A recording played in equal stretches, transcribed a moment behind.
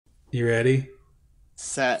You ready?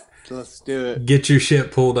 Set. Let's do it. Get your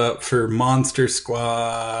shit pulled up for Monster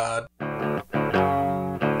Squad.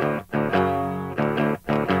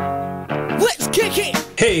 Let's kick it!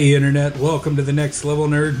 Hey, Internet. Welcome to the Next Level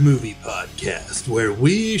Nerd Movie Podcast, where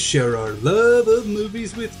we share our love of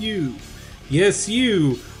movies with you. Yes,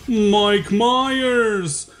 you, Mike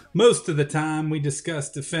Myers. Most of the time, we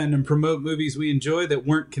discuss, defend, and promote movies we enjoy that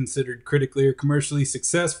weren't considered critically or commercially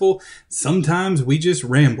successful. Sometimes we just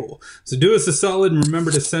ramble. So do us a solid and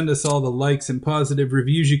remember to send us all the likes and positive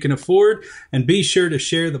reviews you can afford, and be sure to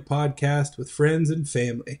share the podcast with friends and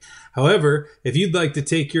family. However, if you'd like to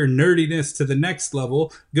take your nerdiness to the next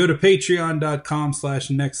level, go to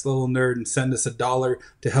patreon.com/nextlevelnerd and send us $1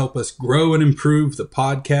 to help us grow and improve the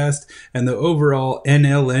podcast and the overall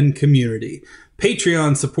NLN community.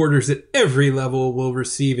 Patreon supporters at every level will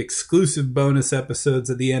receive exclusive bonus episodes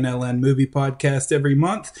of the NLN Movie Podcast every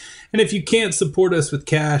month. And if you can't support us with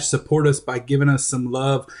cash, support us by giving us some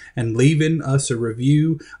love and leaving us a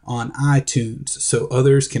review on iTunes so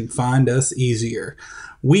others can find us easier.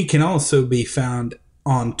 We can also be found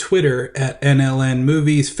on Twitter at NLN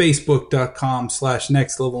Movies,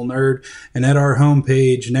 Facebook.com/nextlevelnerd, and at our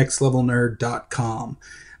homepage, nextlevelnerd.com.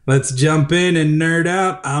 Let's jump in and nerd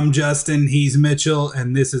out. I'm Justin, he's Mitchell,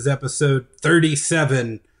 and this is episode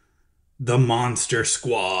 37, The Monster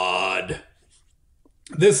Squad.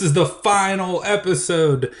 This is the final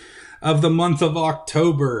episode of the month of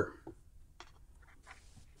October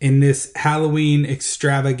in this Halloween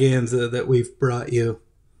extravaganza that we've brought you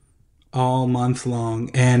all month long.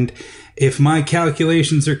 And if my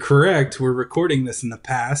calculations are correct, we're recording this in the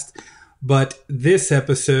past, but this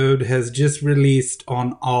episode has just released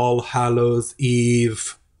on All Hallows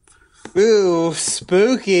Eve. Ooh,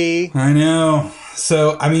 spooky. I know.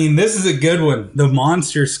 So, I mean, this is a good one. The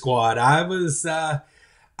Monster Squad. I'm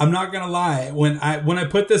not going to lie. When I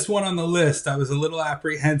put this one on the list, I was a little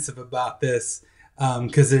apprehensive about this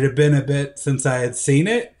because it had been a bit since I had seen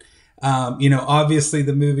it. Obviously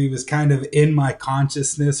the movie was kind of in my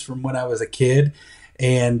consciousness from when I was a kid.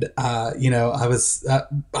 And, I was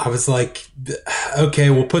like, okay,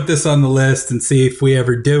 we'll put this on the list and see if we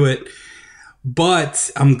ever do it. But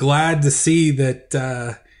I'm glad to see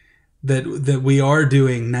that we are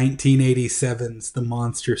doing 1987's The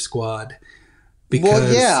Monster Squad.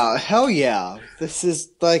 Well, yeah, hell yeah. This is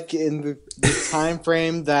like in the time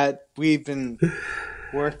frame that we've been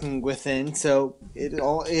working within. So it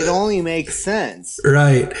only makes sense.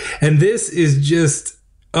 Right. And this is just,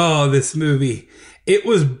 this movie. It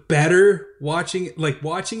was better watching it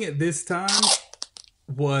this time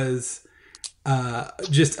was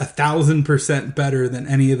just 1,000% better than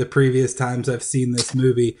any of the previous times I've seen this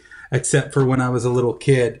movie, except for when I was a little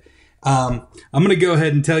kid. I'm going to go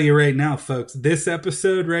ahead and tell you right now, folks, this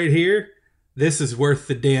episode right here, this is worth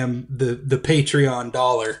the Patreon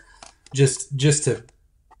dollar. Just to,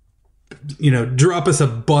 drop us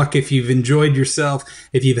 $1 if you've enjoyed yourself,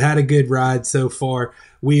 if you've had a good ride so far.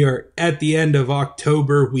 We are at the end of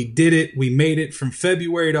October. We did it. We made it from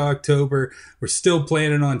February to October. We're still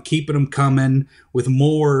planning on keeping them coming with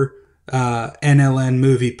more NLN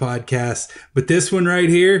movie podcasts. But this one right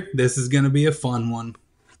here, this is going to be a fun one.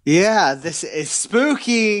 Yeah, this is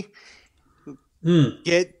spooky.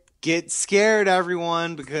 Get scared,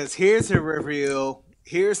 everyone, because here's a review.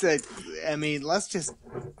 Let's just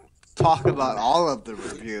talk about all of the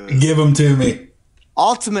reviews. Give them to me.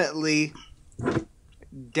 Ultimately,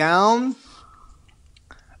 down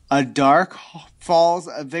a dark falls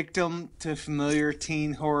a victim to familiar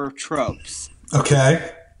teen horror tropes.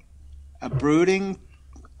 Okay. A brooding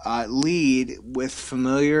lead with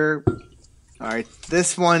familiar. All right,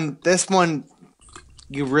 this one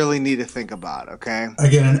you really need to think about. Okay.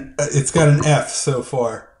 It's got an F so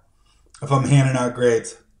far. If I'm handing out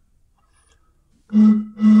grades.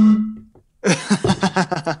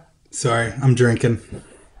 Sorry, I'm drinking.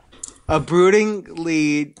 A brooding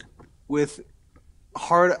lead with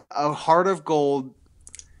a heart of gold,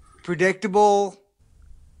 predictable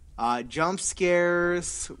jump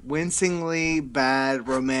scares, wincingly bad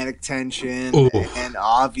romantic tension, and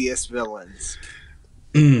obvious villains.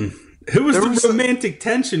 Who was the romantic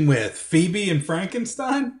tension with? Phoebe and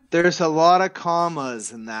Frankenstein? There's a lot of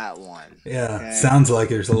commas in that one. Yeah, okay? Sounds like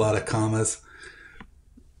there's a lot of commas.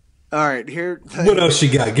 All right, here. What else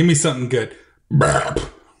you got? Give me something good.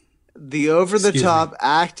 The over-the-top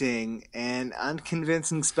acting and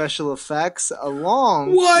unconvincing special effects,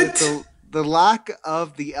 along with the lack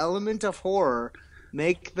of the element of horror,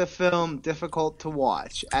 make the film difficult to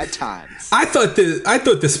watch at times. I thought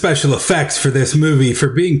the special effects for this movie, for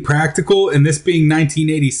being practical and this being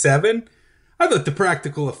 1987, I thought the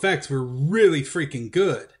practical effects were really freaking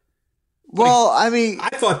good. Well, I mean, I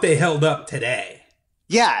thought they held up today.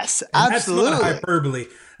 Yes, and absolutely. That's not hyperbole.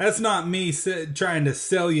 That's not me trying to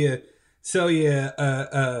sell you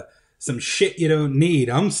some shit you don't need.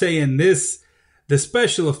 I'm saying this, the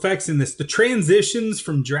special effects in this, the transitions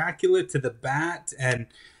from Dracula to the Bat and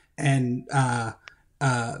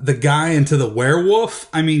the guy into the werewolf.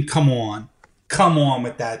 I mean, come on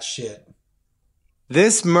with that shit.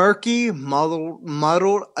 This murky,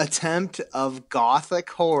 muddled attempt of gothic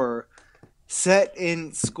horror set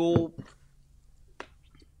in school.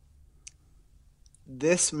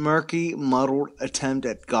 This murky, muddled attempt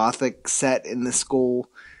at gothic set in the school,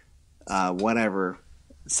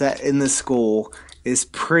 set in the school is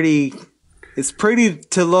pretty. It's pretty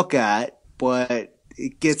to look at, but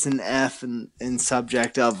it gets an F in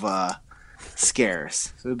subject of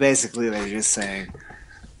scares. So basically, they're just saying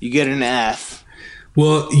you get an F.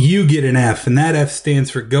 Well, you get an F, and that F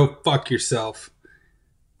stands for go fuck yourself,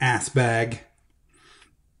 ass bag.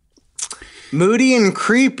 Moody and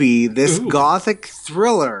creepy, this gothic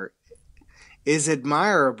thriller is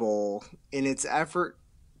admirable in its effort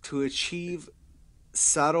to achieve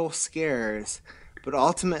subtle scares, but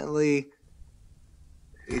ultimately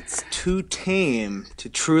it's too tame to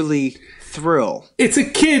truly thrill. It's a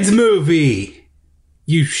kid's movie,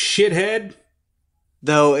 you shithead.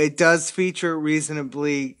 Though it does feature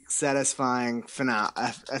reasonably satisfying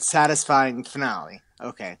a satisfying finale.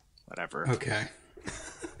 Okay, whatever. Okay.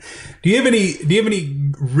 Do you have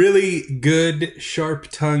any really good,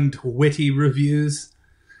 sharp-tongued, witty reviews?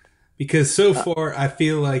 Because so far, I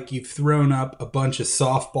feel like you've thrown up a bunch of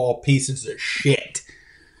softball pieces of shit.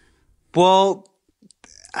 Well,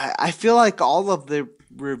 I feel like all of the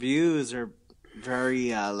reviews are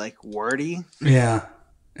very wordy. Yeah.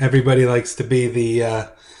 Everybody likes to be the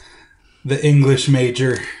English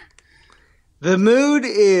major. The mood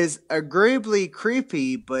is agreeably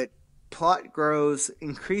creepy, but plot grows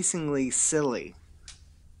increasingly silly.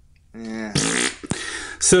 Yeah.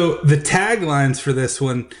 So the taglines for this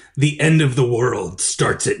one, the end of the world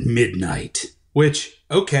starts at midnight. Which,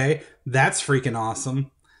 okay, that's freaking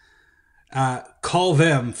awesome. Call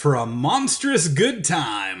them for a monstrous good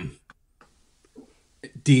time.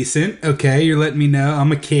 Decent. Okay, you're letting me know.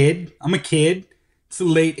 I'm a kid. It's the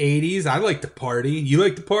late 80s. I like to party. You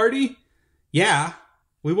like to party? Yeah.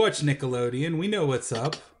 We watch Nickelodeon. We know what's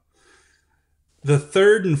up. The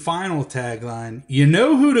third and final tagline. You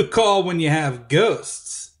know who to call when you have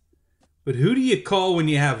ghosts. But who do you call when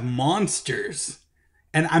you have monsters?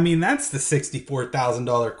 And I mean, that's the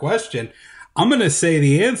 $64,000 question. I'm going to say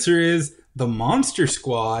the answer is The Monster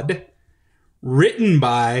Squad, written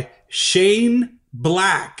by Shane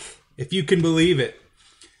Black, if you can believe it.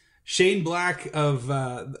 Shane Black of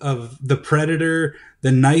The Predator,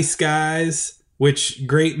 The Nice Guys, which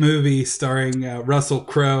great movie starring Russell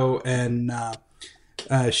Crowe and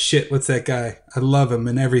what's that guy? I love him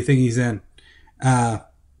and everything he's in.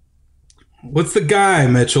 What's the guy,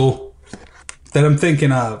 Mitchell, that I'm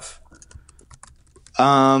thinking of?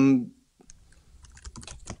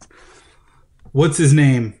 What's his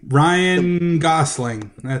name? Ryan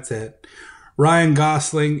Gosling. That's it. Ryan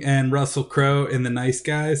Gosling and Russell Crowe in The Nice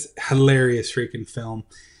Guys. Hilarious freaking film.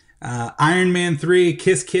 Iron Man 3,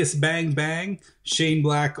 Kiss Kiss Bang Bang. Shane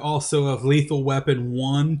Black, also of Lethal Weapon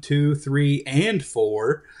 1, 2, 3, and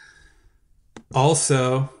 4.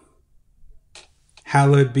 Also,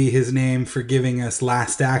 hallowed be his name for giving us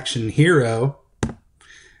Last Action Hero.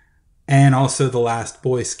 And also The Last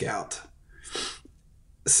Boy Scout.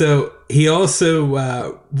 So he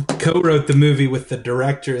also co-wrote the movie with the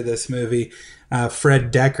director of this movie,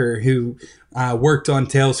 Fred Decker, who worked on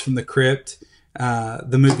Tales from the Crypt,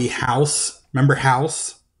 the movie House. Remember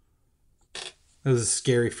House? That was a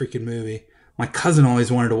scary freaking movie. My cousin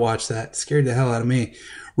always wanted to watch that. It scared the hell out of me.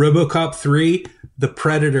 RoboCop 3, The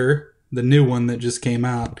Predator, the new one that just came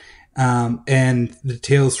out, and the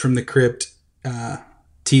Tales from the Crypt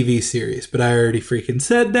TV series. But I already freaking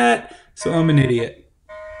said that, so I'm an idiot.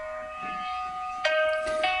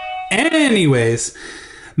 Anyways,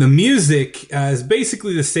 the music is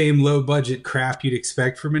basically the same low-budget crap you'd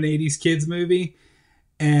expect from an 80s kids movie.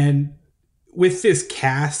 And with this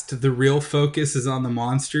cast, the real focus is on the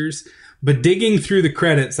monsters. But digging through the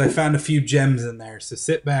credits, I found a few gems in there. So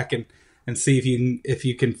sit back and see if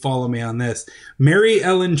you can follow me on this. Mary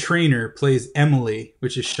Ellen Trainor plays Emily,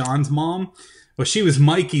 which is Sean's mom. Well, she was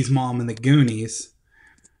Mikey's mom in the Goonies.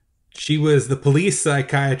 She was the police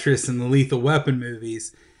psychiatrist in the Lethal Weapon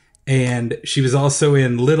movies. And she was also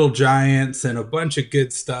in Little Giants and a bunch of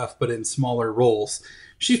good stuff, but in smaller roles.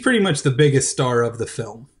 She's pretty much the biggest star of the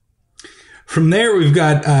film. From there, we've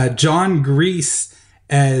got John Grease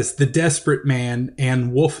as the Desperate Man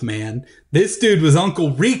and Wolfman. This dude was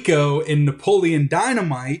Uncle Rico in Napoleon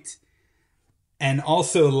Dynamite, and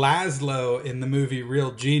also Laszlo in the movie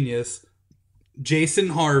Real Genius. Jason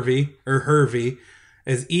Hervey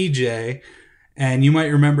as EJ, and you might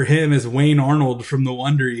remember him as Wayne Arnold from The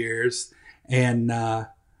Wonder Years, and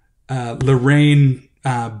Lorraine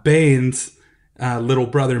Baines' little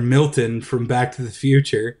brother Milton from Back to the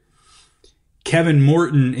Future. Kevin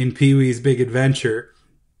Morton in Pee-wee's Big Adventure.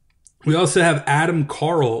 We also have Adam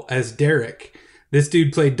Carl as Derek. This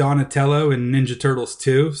dude played Donatello in Ninja Turtles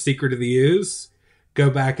 2, Secret of the Ooze. Go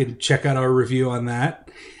back and check out our review on that.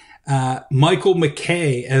 Michael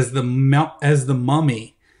McKay as the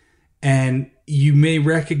Mummy. And you may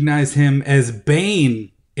recognize him as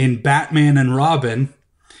Bane in Batman and Robin.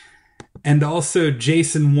 And also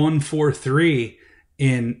Jason 143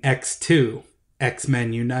 in X2,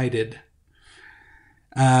 X-Men United.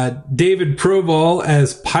 David Proval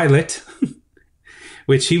as Pilot,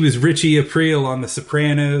 which he was Richie Aprile on The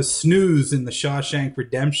Sopranos, Snooze in The Shawshank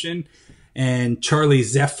Redemption, and Charlie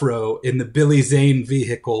Zeffro in the Billy Zane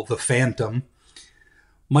vehicle, The Phantom.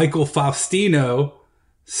 Michael Faustino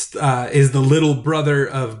is the little brother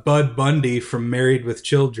of Bud Bundy from Married with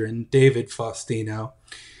Children, David Faustino.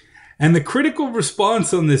 And the critical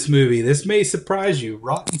response on this movie, this may surprise you.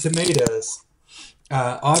 Rotten Tomatoes,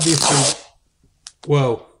 obviously...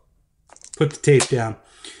 Whoa, put the tape down.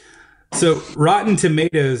 So Rotten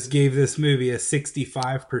Tomatoes gave this movie a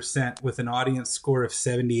 65% with an audience score of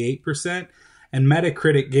 78%, and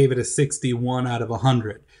Metacritic gave it a 61 out of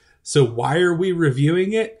 100. So why are we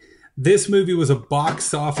reviewing it? This movie was a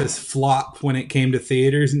box office flop when it came to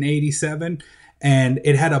theaters in 87, and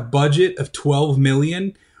it had a budget of $12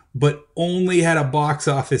 million, but only had a box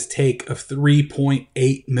office take of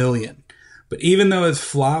 $3.8 million. But even though it's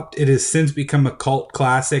flopped, it has since become a cult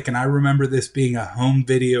classic, and I remember this being a home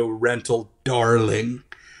video rental darling.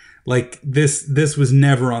 Like, this was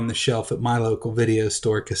never on the shelf at my local video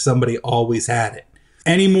store because somebody always had it.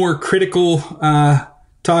 Any more critical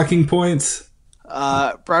talking points?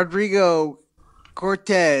 Rodrigo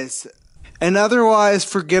Cortez, an otherwise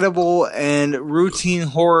forgettable and routine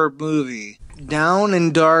horror movie. Down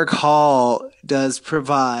in Dark Hall does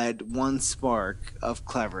provide one spark of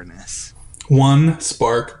cleverness. One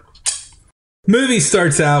spark. Movie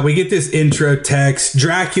starts out, we get this intro text,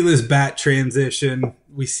 Dracula's bat transition.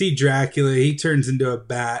 We see Dracula, he turns into a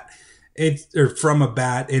bat. Or from a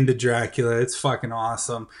bat into Dracula. It's fucking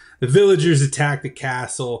awesome. The villagers attack the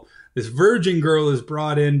castle. This virgin girl is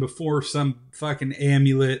brought in before some fucking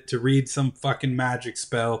amulet to read some fucking magic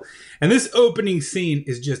spell. And this opening scene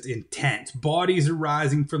is just intense. Bodies are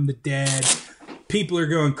rising from the dead. People are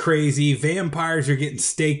going crazy. Vampires are getting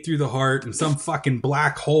staked through the heart. And some fucking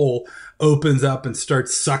black hole opens up and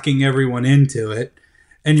starts sucking everyone into it.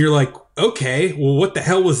 And you're like, okay, well, what the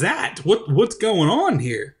hell was that? What's going on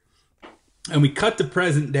here? And we cut to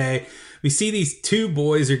present day. We see these two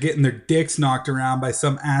boys are getting their dicks knocked around by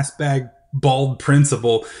some assbag bald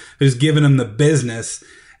principal who's giving them the business.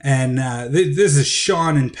 And this is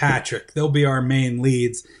Sean and Patrick. They'll be our main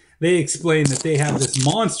leads. They explain that they have this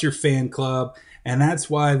monster fan club, and that's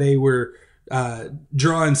why they were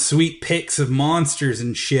drawing sweet pics of monsters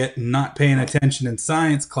and shit and not paying attention in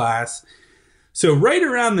science class. So right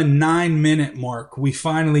around the 9-minute mark, we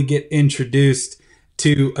finally get introduced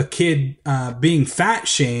to a kid being fat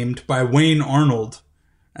shamed by Wayne Arnold.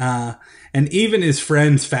 And even his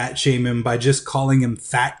friends fat shame him by just calling him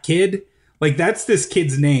Fat Kid. Like, that's this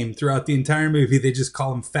kid's name throughout the entire movie. They just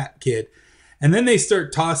call him Fat Kid. And then they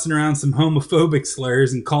start tossing around some homophobic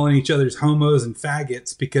slurs and calling each other's homos and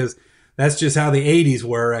faggots because that's just how the 80s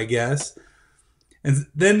were, I guess. And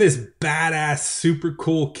then this badass, super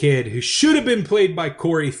cool kid who should have been played by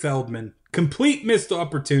Corey Feldman. Complete missed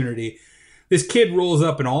opportunity. This kid rolls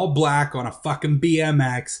up in all black on a fucking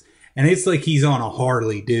BMX, and it's like he's on a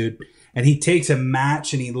Harley, dude. And he takes a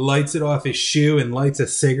match and he lights it off his shoe and lights a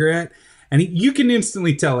cigarette. And you can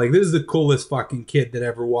instantly tell, like, this is the coolest fucking kid that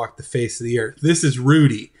ever walked the face of the earth. This is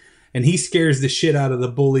Rudy. And he scares the shit out of the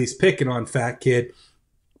bullies picking on Fat Kid.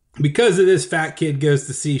 Because of this, Fat Kid goes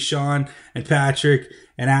to see Sean and Patrick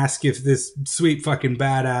and ask if this sweet fucking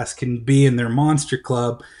badass can be in their monster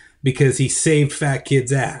club because he saved Fat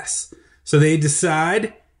Kid's ass. So they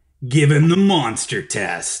decide, give him the monster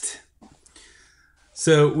test.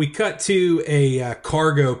 So we cut to a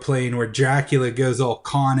cargo plane where Dracula goes all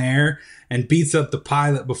Con Air and beats up the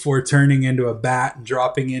pilot before turning into a bat and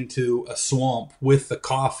dropping into a swamp with the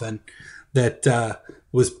coffin that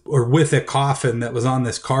with a coffin that was on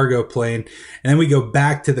this cargo plane. And then we go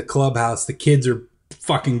back to the clubhouse. The kids are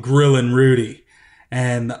fucking grilling Rudy.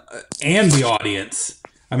 and the audience.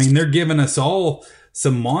 I mean, they're giving us all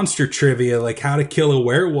some monster trivia, like how to kill a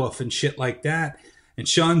werewolf and shit like that. And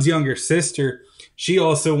Sean's younger sister, she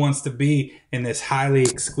also wants to be in this highly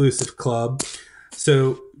exclusive club.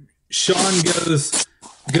 So Sean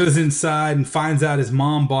goes inside and finds out his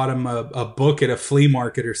mom bought him a book at a flea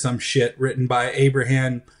market or some shit written by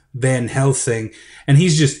Abraham Van Helsing, and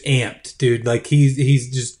he's just amped, dude. Like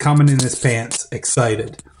he's just coming in his pants,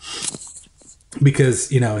 excited because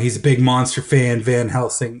he's a big monster fan. Van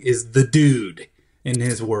Helsing is the dude in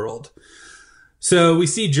his world. So we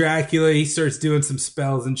see Dracula. He starts doing some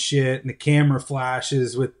spells and shit, and the camera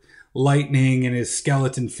flashes with lightning in his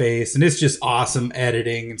skeleton face, and it's just awesome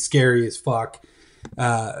editing and scary as fuck.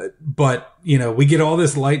 But we get all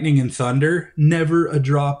this lightning and thunder, never a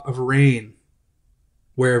drop of rain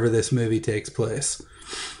wherever this movie takes place.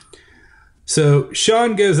 So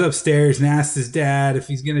Sean goes upstairs and asks his dad if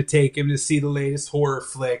he's going to take him to see the latest horror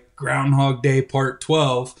flick, Groundhog Day Part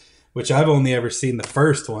 12, which I've only ever seen the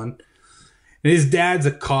first one. And his dad's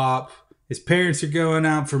a cop. His parents are going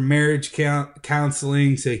out for marriage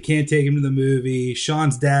counseling, so he can't take him to the movie.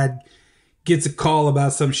 Sean's dad gets a call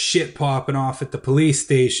about some shit popping off at the police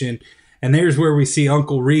station, and there's where we see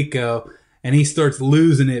Uncle Rico, and he starts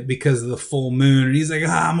losing it because of the full moon, and he's like,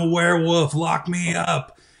 I'm a werewolf, lock me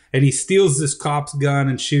up. And he steals this cop's gun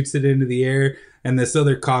and shoots it into the air, and this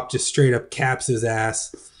other cop just straight up caps his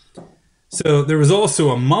ass. So there was also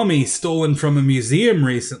a mummy stolen from a museum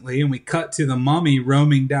recently, and we cut to the mummy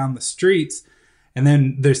roaming down the streets, and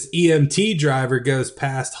then this EMT driver goes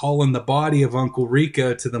past hauling the body of Uncle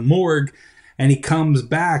Rico to the morgue, and he comes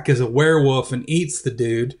back as a werewolf and eats the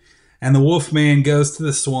dude. And the Wolfman goes to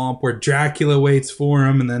the swamp where Dracula waits for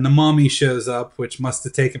him, and then the mummy shows up, which must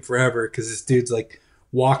have taken forever because this dude's like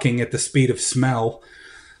walking at the speed of smell.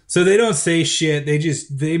 So they don't say shit.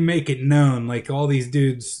 They make it known. Like all these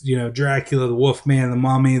dudes, Dracula, the Wolfman, the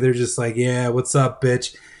mummy, they're just like, yeah, what's up,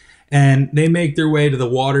 bitch? And they make their way to the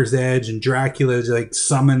water's edge, and Dracula like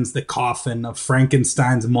summons the coffin of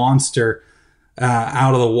Frankenstein's monster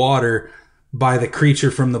out of the water by the creature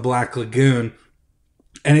from the Black Lagoon.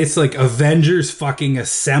 And it's like Avengers fucking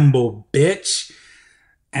assemble, bitch.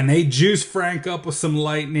 And they juice Frank up with some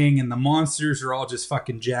lightning, and the monsters are all just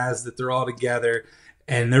fucking jazzed that they're all together,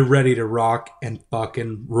 and they're ready to rock and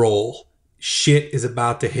fucking roll. Shit is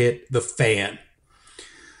about to hit the fan.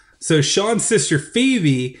 So Sean's sister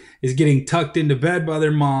Phoebe is getting tucked into bed by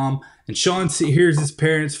their mom, and Sean hears his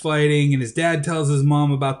parents fighting, and his dad tells his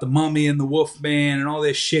mom about the mummy and the Wolfman and all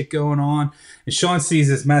this shit going on. And Sean sees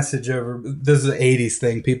this message over. This is an 80s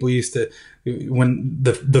thing. People used to, when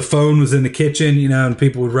the phone was in the kitchen, and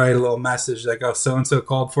people would write a little message like, oh, so-and-so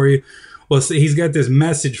called for you. Well, so he's got this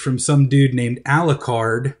message from some dude named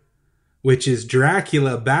Alucard, which is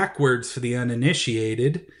Dracula backwards for the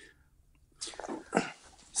uninitiated.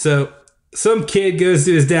 So some kid goes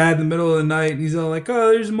to his dad in the middle of the night, and he's all like,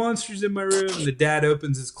 oh, there's monsters in my room. And the dad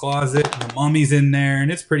opens his closet, and the mummy's in there, and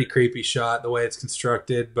it's a pretty creepy shot the way it's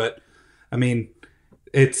constructed. But, I mean,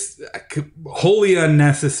 it's wholly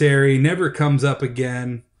unnecessary, never comes up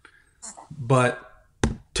again, but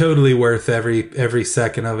totally worth every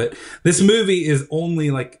second of it. This movie is only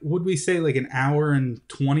like, would we say like an hour and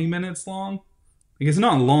 20 minutes long? Like, it's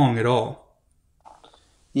not long at all.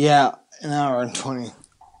 Yeah, an hour and 20.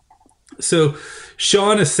 So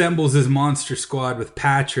Sean assembles his monster squad with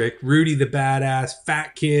Patrick, Rudy the badass,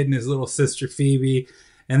 Fat Kid, and his little sister Phoebe,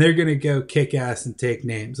 and they're gonna go kick ass and take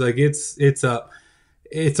names. Like it's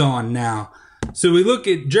on now. So we look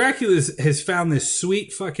at Dracula has found this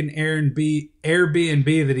sweet fucking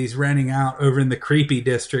Airbnb that he's renting out over in the creepy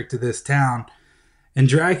district of this town. And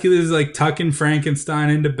Dracula's like tucking Frankenstein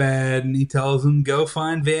into bed, and he tells him, go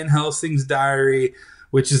find Van Helsing's diary,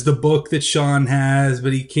 which is the book that Sean has,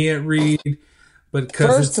 but he can't read. But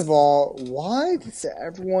first of all, why does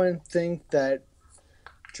everyone think that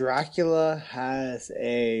Dracula has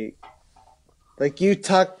a... Like, you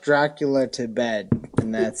tuck Dracula to bed,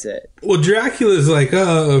 and that's it. Well, Dracula's like,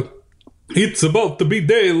 it's about to be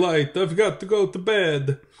daylight. I've got to go to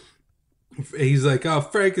bed. He's like, oh,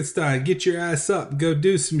 Frankenstein, get your ass up. Go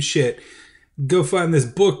do some shit. Go find this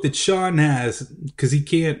book that Sean has, because he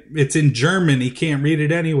can't, it's in German, he can't read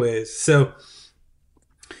it anyways. So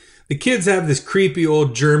the kids have this creepy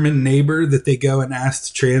old German neighbor that they go and ask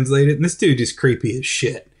to translate it, and this dude is creepy as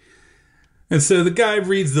shit. And so the guy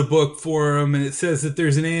reads the book for him, and it says that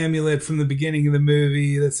there's an amulet from the beginning of the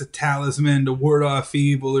movie that's a talisman to ward off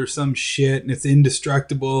evil or some shit, and it's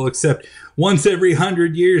indestructible except once every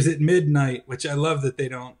 100 years at midnight, which I love that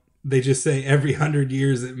they just say every 100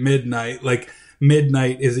 years at midnight. Like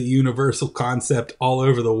midnight is a universal concept all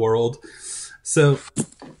over the world. So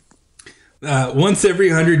once every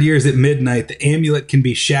 100 years at midnight, the amulet can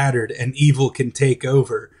be shattered and evil can take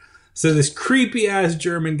over. So this creepy ass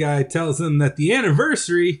German guy tells them that the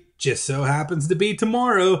anniversary just so happens to be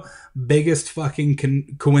tomorrow. Biggest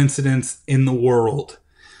fucking coincidence in the world.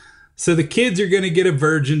 So the kids are going to get a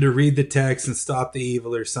virgin to read the text and stop the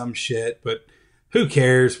evil or some shit, but who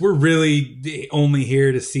cares? We're really only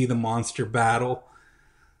here to see the monster battle.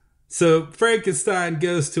 So Frankenstein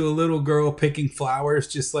goes to a little girl picking flowers,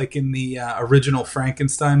 just like in the original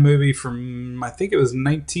Frankenstein movie from, I think it was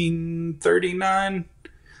 1939.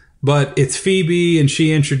 But it's Phoebe, and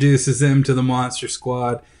she introduces him to the monster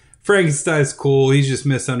squad. Frankenstein's cool. He's just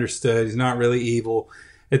misunderstood. He's not really evil.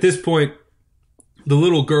 At this point, the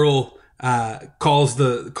little girl calls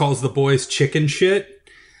the boys chicken shit.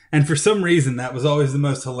 And for some reason, that was always the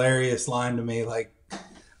most hilarious line to me. Like,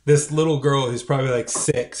 this little girl who's probably like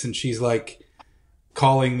 6, and she's like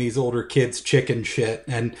calling these older kids chicken shit.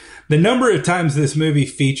 And the number of times this movie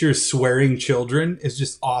features swearing children is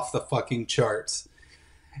just off the fucking charts.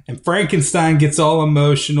 And Frankenstein gets all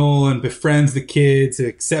emotional and befriends the kids to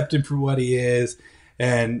accept him for what he is.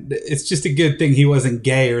 And it's just a good thing he wasn't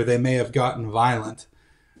gay, or they may have gotten violent.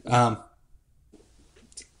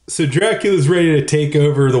 So Dracula's ready to take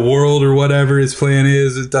over the world or whatever his plan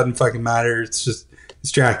is. It doesn't fucking matter. It's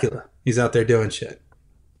Dracula. He's out there doing shit.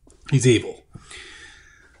 He's evil.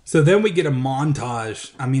 So then we get a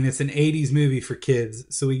montage. I mean, it's an 80s movie for kids.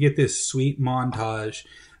 So we get this sweet montage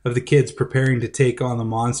of the kids preparing to take on the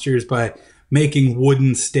monsters by making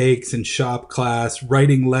wooden stakes in shop class,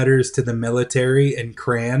 writing letters to the military in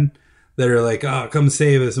crayon that are like, oh, come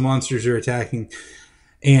save us, the monsters are attacking,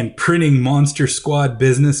 and printing Monster Squad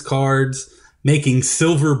business cards, making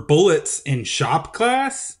silver bullets in shop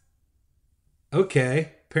class.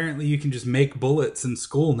 Okay, apparently you can just make bullets in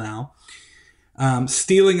school now.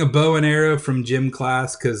 Stealing a bow and arrow from gym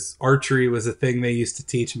class because archery was a thing they used to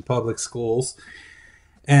teach in public schools.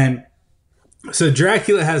 And so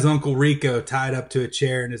Dracula has Uncle Rico tied up to a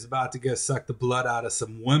chair and is about to go suck the blood out of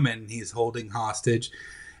some women he's holding hostage.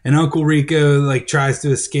 And Uncle Rico tries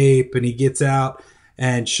to escape, and he gets out.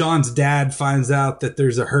 And Sean's dad finds out that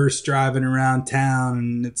there's a hearse driving around town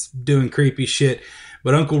and it's doing creepy shit.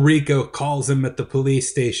 But Uncle Rico calls him at the police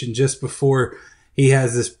station just before he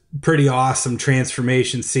has this pretty awesome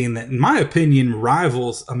transformation scene that, in my opinion,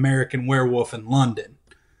 rivals American Werewolf in London.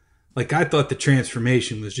 I thought the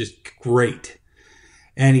transformation was just great.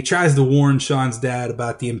 And he tries to warn Sean's dad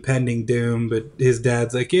about the impending doom, but his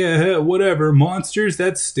dad's like, yeah, whatever, monsters,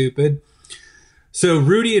 that's stupid. So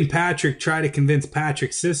Rudy and Patrick try to convince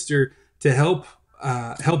Patrick's sister to help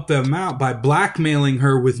them out by blackmailing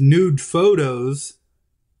her with nude photos,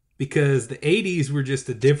 because the 80s were just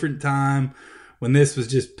a different time when this was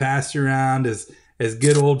just passed around as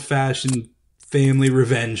good old-fashioned family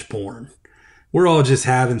revenge porn. We're all just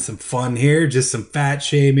having some fun here, just some fat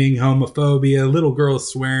shaming, homophobia, little girls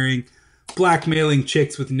swearing, blackmailing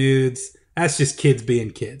chicks with nudes. That's just kids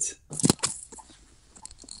being kids.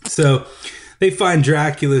 So they find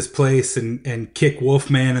Dracula's place and kick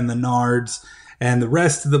Wolfman and the Nards, and the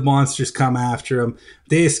rest of the monsters come after him.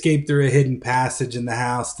 They escape through a hidden passage in the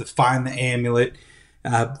house to find the amulet.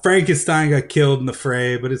 Frankenstein got killed in the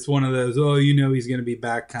fray, but it's one of those, oh, you know he's going to be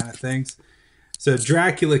back kind of things. So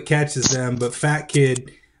Dracula catches them, but Fat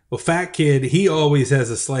Kid, he always has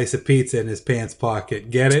a slice of pizza in his pants pocket.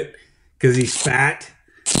 Get it? Because he's fat.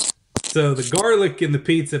 So the garlic in the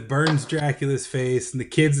pizza burns Dracula's face, and the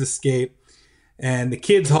kids escape. And the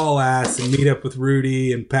kids haul ass and meet up with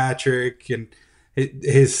Rudy and Patrick and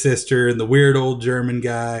his sister and the weird old German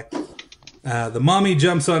guy. The mommy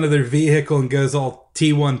jumps onto their vehicle and goes all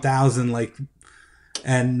T-1000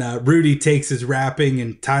 and Rudy takes his wrapping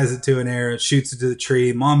and ties it to an arrow and shoots it to the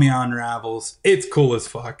tree. Mommy unravels. It's cool as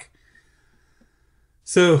fuck.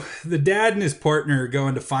 So the dad and his partner are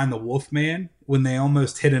going to find the Wolfman when they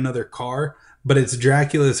almost hit another car, but it's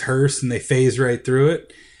Dracula's hearse and they phase right through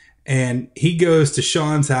it. And he goes to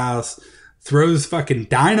Sean's house, throws fucking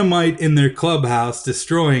dynamite in their clubhouse,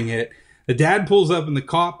 destroying it. The dad pulls up in the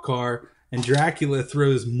cop car, and Dracula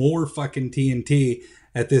throws more fucking TNT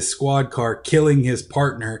at this squad car, killing his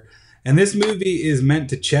partner. And this movie is meant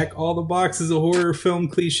to check all the boxes of horror film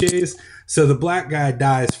cliches. So the black guy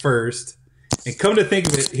dies first. And come to think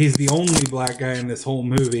of it, he's the only black guy in this whole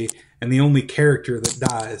movie and the only character that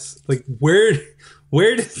dies.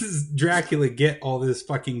 Where does Dracula get all this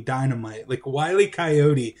fucking dynamite? Wile E.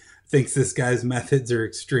 Coyote thinks this guy's methods are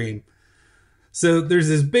extreme. So there's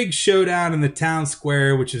this big showdown in the town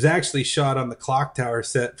square, which was actually shot on the clock tower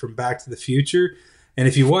set from Back to the Future. And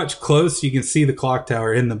if you watch close, you can see the clock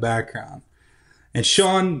tower in the background. And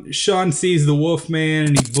Sean sees the Wolfman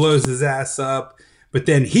and he blows his ass up. But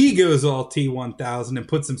then he goes all T-1000 and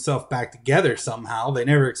puts himself back together somehow. They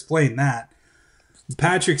never explain that.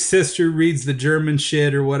 Patrick's sister reads the German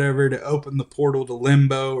shit or whatever to open the portal to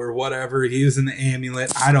Limbo or whatever. Using the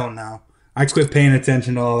amulet. I don't know. I quit paying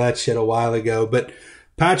attention to all that shit a while ago. But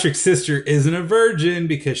Patrick's sister isn't a virgin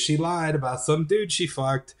because she lied about some dude she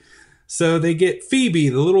fucked. So they get Phoebe,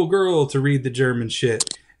 the little girl, to read the German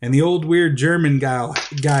shit. And the old weird German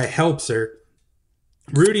guy helps her.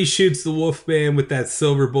 Rudy shoots the Wolfman with that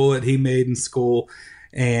silver bullet he made in school.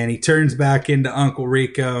 And he turns back into Uncle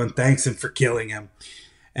Rico and thanks him for killing him.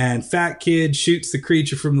 And Fat Kid shoots the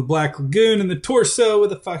creature from the Black Lagoon in the torso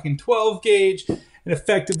with a fucking 12 gauge and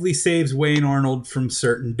effectively saves Wayne Arnold from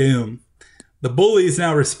certain doom. The bullies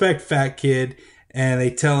now respect Fat Kid, and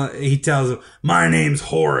he tells them, "My name's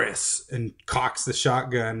Horace," and cocks the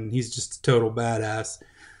shotgun. He's just a total badass.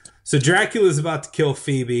 So Dracula's about to kill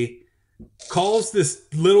Phoebe. Calls this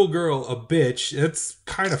little girl a bitch. That's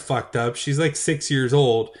kind of fucked up. She's like 6 years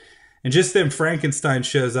old. And just then Frankenstein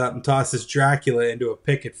shows up and tosses Dracula into a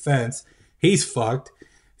picket fence. He's fucked.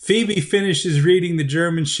 Phoebe finishes reading the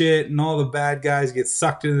German shit and all the bad guys get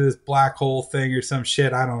sucked into this black hole thing or some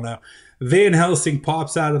shit. I don't know. Van Helsing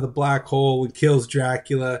pops out of the black hole and kills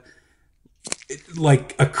Dracula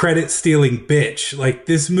like a credit-stealing bitch. Like,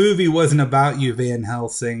 this movie wasn't about you, Van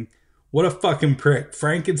Helsing. What a fucking prick.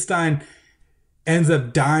 Frankenstein ends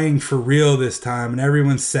up dying for real this time, and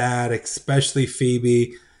everyone's sad, especially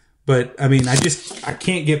Phoebe. But, I mean, I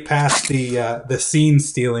can't get past the scene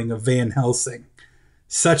stealing of Van Helsing.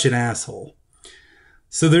 Such an asshole.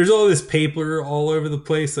 So there's all this paper all over the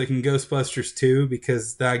place, like in Ghostbusters 2,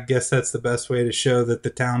 because I guess that's the best way to show that the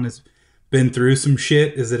town has been through some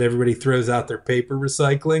shit, is that everybody throws out their paper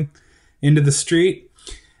recycling into the street.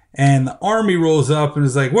 And the army rolls up and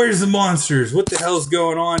is like, "Where's the monsters? What the hell's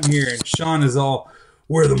going on here?" And Sean is all,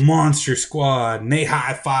 "We're the Monster Squad." And they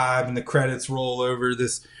high five and the credits roll over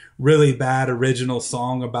this really bad original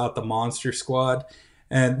song about the Monster Squad.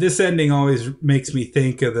 And this ending always makes me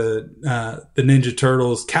think of the Ninja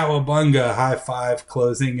Turtles Cowabunga high five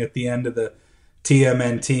closing at the end of the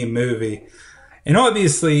TMNT movie. And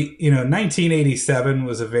obviously, 1987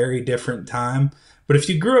 was a very different time. But if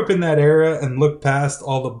you grew up in that era and looked past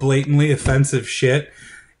all the blatantly offensive shit,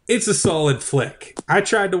 it's a solid flick. I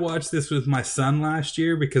tried to watch this with my son last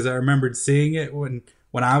year because I remembered seeing it when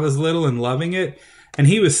I was little and loving it. And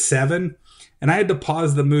he was 7. And I had to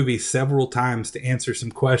pause the movie several times to answer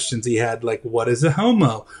some questions he had, like, what is a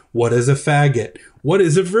homo? What is a faggot? What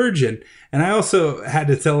is a virgin? And I also had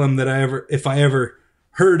to tell him that if I ever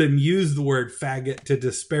heard him use the word faggot to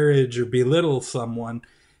disparage or belittle someone,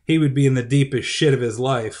 he would be in the deepest shit of his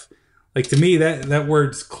life. Like, to me, that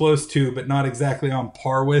word's close to, but not exactly on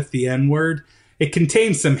par with, the N-word. It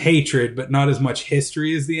contains some hatred, but not as much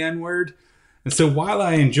history as the N-word. And so while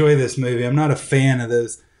I enjoy this movie, I'm not a fan of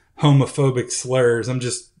those homophobic slurs. I'm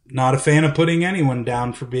just not a fan of putting anyone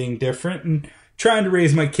down for being different and trying to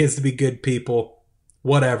raise my kids to be good people.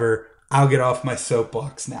 Whatever. I'll get off my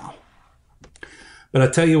soapbox now. But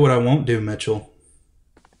I'll tell you what I won't do, Mitchell.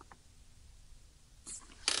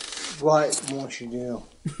 What won't you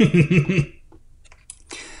do?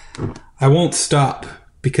 I won't stop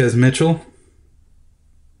because, Mitchell...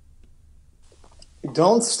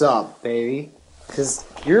 Don't stop, baby. Because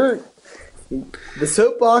the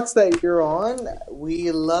soapbox that you're on,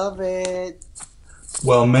 we love it.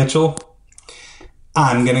 Well, Mitchell,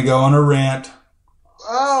 I'm going to go on a rant.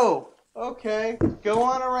 Oh, okay. Go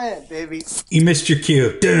on a rant, baby. You missed your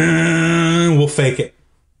cue. Dun, we'll fake it.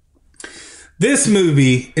 This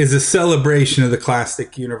movie is a celebration of the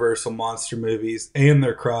classic Universal monster movies and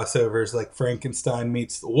their crossovers like Frankenstein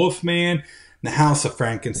meets the Wolfman and the House of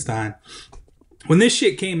Frankenstein. When this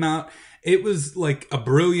shit came out, it was like a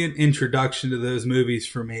brilliant introduction to those movies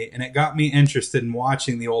for me, and it got me interested in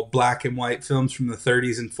watching the old black and white films from the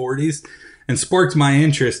 30s and 40s and sparked my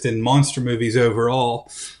interest in monster movies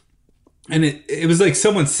overall. And it was like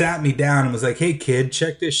someone sat me down and was like, "Hey kid,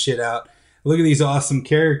 check this shit out. Look at these awesome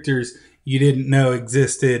characters you didn't know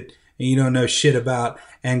existed and you don't know shit about,"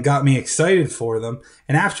 and got me excited for them.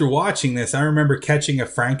 And after watching this, I remember catching a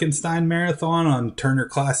Frankenstein marathon on Turner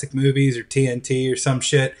Classic Movies or TNT or some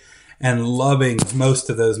shit and loving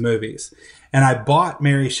most of those movies. And I bought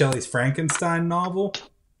Mary Shelley's Frankenstein novel,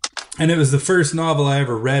 and it was the first novel I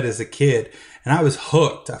ever read as a kid. And I was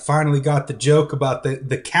hooked. I finally got the joke about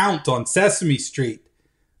the Count on Sesame Street.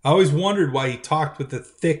 I always wondered why he talked with a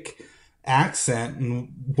thick accent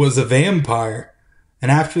and was a vampire. And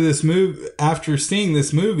after seeing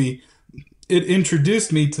this movie, it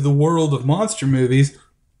introduced me to the world of monster movies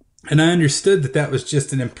and I understood that that was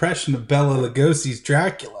just an impression of Bela Lugosi's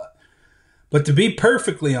Dracula. But to be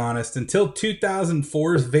perfectly honest, until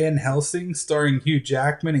 2004's Van Helsing, starring Hugh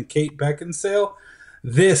Jackman and Kate Beckinsale,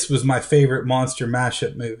 this was my favorite monster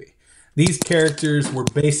mashup movie. These characters were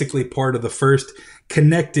basically part of the first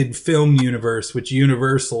connected film universe, which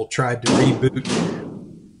Universal tried to reboot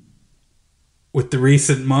with the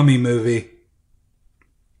recent Mummy movie.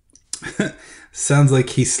 Sounds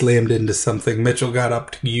like he slammed into something. Mitchell got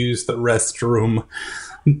up to use the restroom.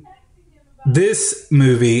 This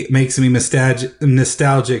movie makes me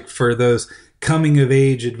nostalgic for those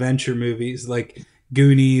coming-of-age adventure movies like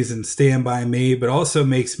Goonies and Stand By Me, but also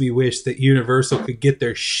makes me wish that Universal could get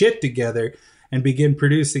their shit together and begin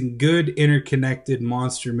producing good, interconnected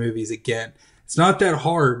monster movies again. It's not that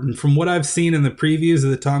hard, and from what I've seen in the previews of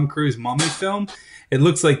the Tom Cruise Mummy film, it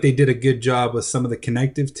looks like they did a good job with some of the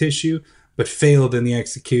connective tissue, but failed in the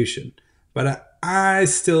execution. But I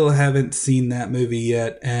still haven't seen that movie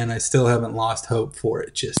yet, and I still haven't lost hope for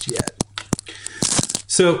it just yet.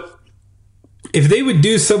 So, if they would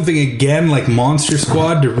do something again like Monster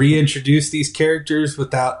Squad to reintroduce these characters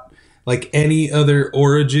without like any other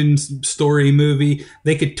origin story movie,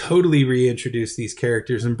 they could totally reintroduce these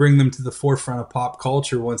characters and bring them to the forefront of pop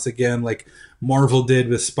culture once again, like Marvel did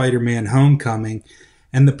with Spider-Man Homecoming.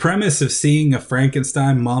 And the premise of seeing a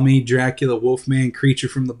Frankenstein, Mummy, Dracula, Wolfman, Creature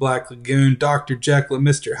from the Black Lagoon, Dr. Jekyll and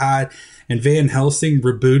Mr. Hyde, and Van Helsing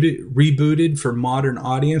rebooted for modern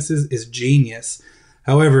audiences is genius.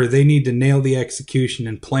 However, they need to nail the execution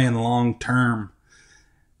and plan long term.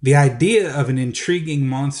 The idea of an intriguing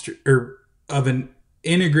monster, or of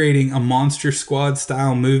integrating a Monster Squad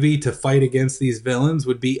style movie to fight against these villains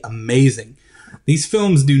would be amazing. These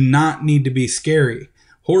films do not need to be scary.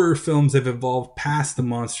 Horror films have evolved past the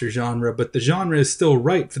monster genre, but the genre is still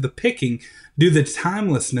ripe for the picking due to the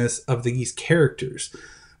timelessness of these characters.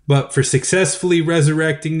 But for successfully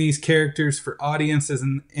resurrecting these characters for audiences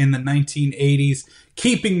in the 1980s,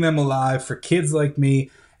 keeping them alive for kids like me,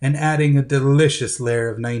 and adding a delicious layer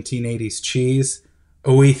of 1980s cheese,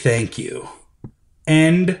 we thank you.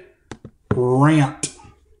 End rant.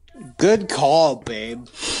 Good call, babe.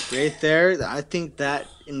 Right there, I think that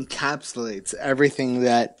encapsulates everything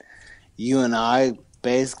that you and I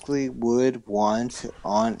basically would want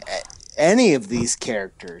on any of these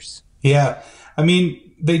characters. Yeah. I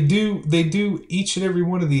mean, they do each and every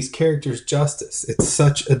one of these characters justice. It's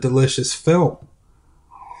such a delicious film.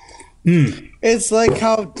 It's like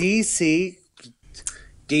how DC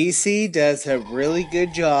does a really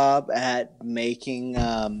good job at making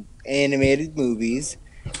animated movies,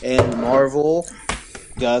 and Marvel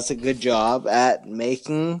does a good job at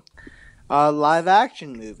making live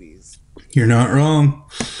action movies. You're not wrong.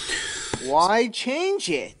 Why change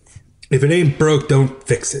it? If it ain't broke, don't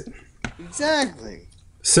fix it. Exactly.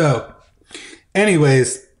 So,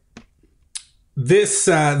 anyways,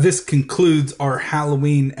 this concludes our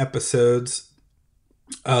Halloween episodes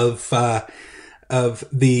of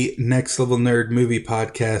the Next Level Nerd Movie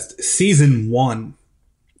Podcast, Season 1,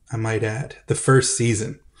 I might add, the first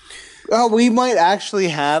season. Oh, we might actually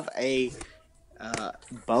have a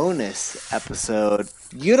bonus episode.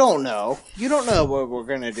 You don't know. You don't know what we're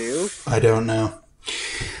going to do. I don't know.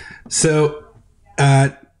 So,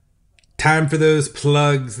 time for those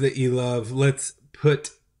plugs that you love. Let's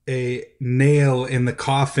put a nail in the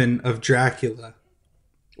coffin of Dracula.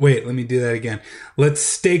 Wait, let me do that again. Let's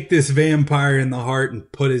stake this vampire in the heart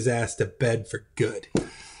and put his ass to bed for good.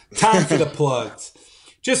 Time for the plugs.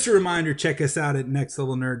 Just a reminder, check us out at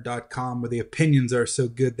nextlevelnerd.com, where the opinions are so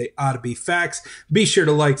good they ought to be facts. Be sure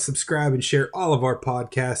to like, subscribe, and share all of our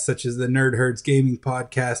podcasts, such as the Nerd Herds Gaming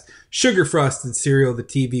Podcast, Sugar Frosted Cereal, the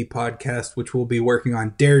TV podcast, which we'll be working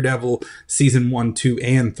on Daredevil Season 1, 2,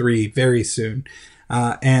 and 3 very soon.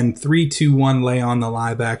 And 321 Lay on the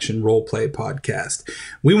Live Action Roleplay Podcast.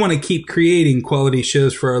 We want to keep creating quality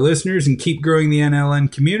shows for our listeners and keep growing the NLN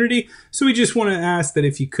community. So we just want to ask that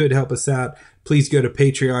if you could help us out, please go to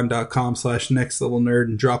patreon.com/nextlevelnerd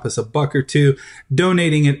and drop us $1 or $2.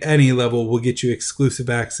 Donating at any level will get you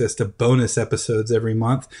exclusive access to bonus episodes every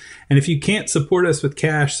month. And if you can't support us with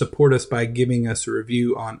cash, support us by giving us a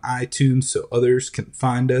review on iTunes so others can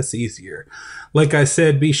find us easier. Like I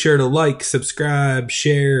said, be sure to like, subscribe,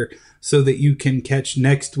 share, so that you can catch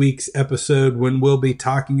next week's episode when we'll be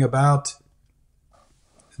talking about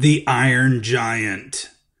the Iron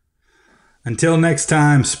Giant. Until next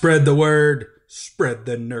time, spread the word, spread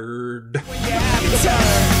the nerd.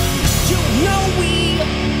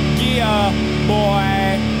 Yeah,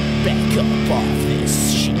 boy, back up off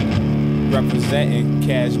this shit. Representing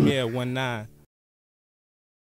Cashmere 19.